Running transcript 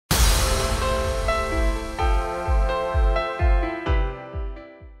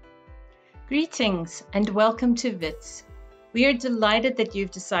Greetings and welcome to Wits. We are delighted that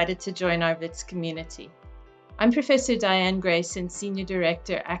you've decided to join our Wits community. I'm Professor Diane Grayson, Senior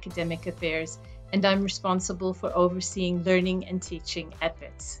Director, Academic Affairs, and I'm responsible for overseeing learning and teaching at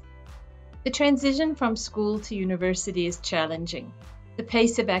Wits. The transition from school to university is challenging. The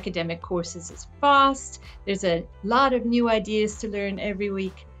pace of academic courses is fast, there's a lot of new ideas to learn every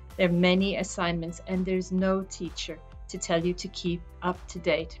week, there are many assignments, and there's no teacher to tell you to keep up to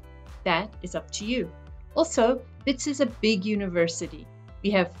date. That is up to you. Also, Wits is a big university.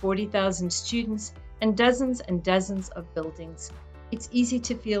 We have 40,000 students and dozens of buildings. It's easy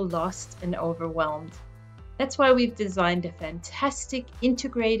to feel lost and overwhelmed. That's why we've designed a fantastic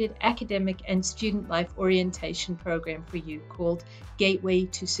integrated academic and student life orientation program for you called Gateway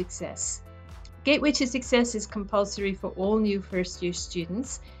to Success. Gateway to Success is compulsory for all new first-year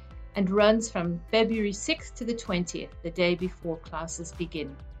students and runs from February 6th to the 20th, the day before classes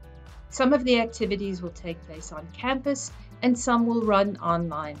begin. Some of the activities will take place on campus and some will run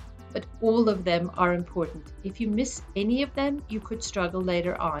online, but all of them are important. If you miss any of them, you could struggle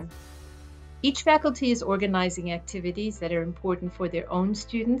later on. Each faculty is organizing activities that are important for their own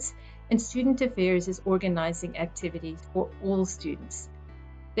students, and Student Affairs is organizing activities for all students.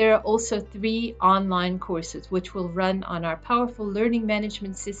 There are also 3 online courses which will run on our powerful learning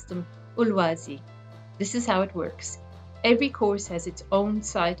management system, Ulwazi. This is how it works. Every course has its own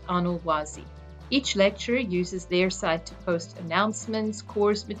site on Ulwazi. Each lecturer uses their site to post announcements,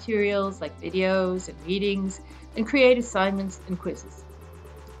 course materials like videos and readings, and create assignments and quizzes.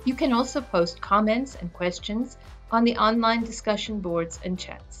 You can also post comments and questions on the online discussion boards and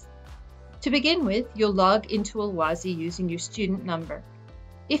chats. To begin with, you'll log into Ulwazi using your student number.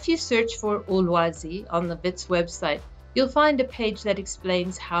 If you search for Ulwazi on the Wits website, you'll find a page that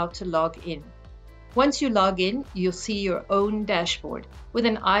explains how to log in. Once you log in, you'll see your own dashboard with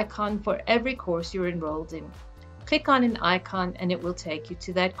an icon for every course you're enrolled in. Click on an icon and it will take you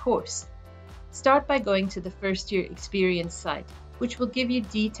to that course. Start by going to the First Year Experience site, which will give you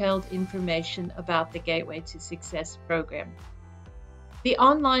detailed information about the Gateway to Success program. The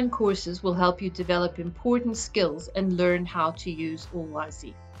online courses will help you develop important skills and learn how to use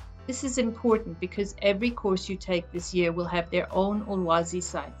Ulwazi. This is important because every course you take this year will have their own Ulwazi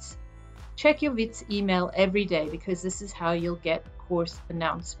sites. Check your Wits email every day because this is how you'll get course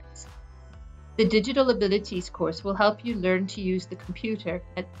announcements. The Digital Abilities course will help you learn to use the computer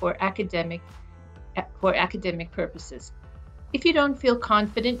for academic purposes. If you don't feel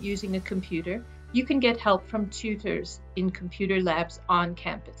confident using a computer, you can get help from tutors in computer labs on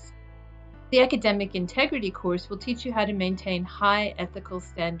campus. The Academic Integrity course will teach you how to maintain high ethical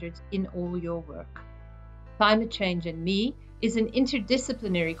standards in all your work. Climate Change and Me is an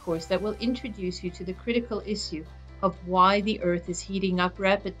interdisciplinary course that will introduce you to the critical issue of why the Earth is heating up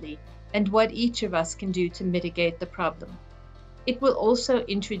rapidly and what each of us can do to mitigate the problem. It will also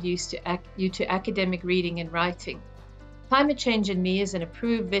introduce you to academic reading and writing. Climate Change and Me is an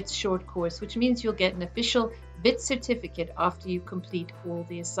approved Wits short course, which means you'll get an official Wits certificate after you complete all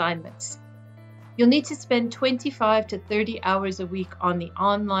the assignments. You'll need to spend 25 to 30 hours a week on the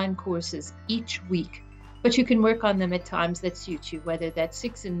online courses each week, but you can work on them at times that suit you, whether that's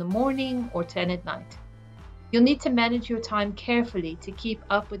 6 in the morning or 10 at night. You'll need to manage your time carefully to keep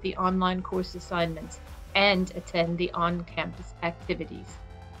up with the online course assignments and attend the on-campus activities.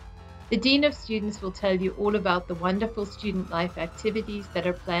 The Dean of Students will tell you all about the wonderful student life activities that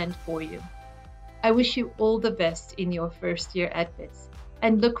are planned for you. I wish you all the best in your first year at Wits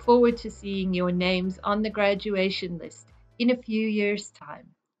and look forward to seeing your names on the graduation list in a few years' time.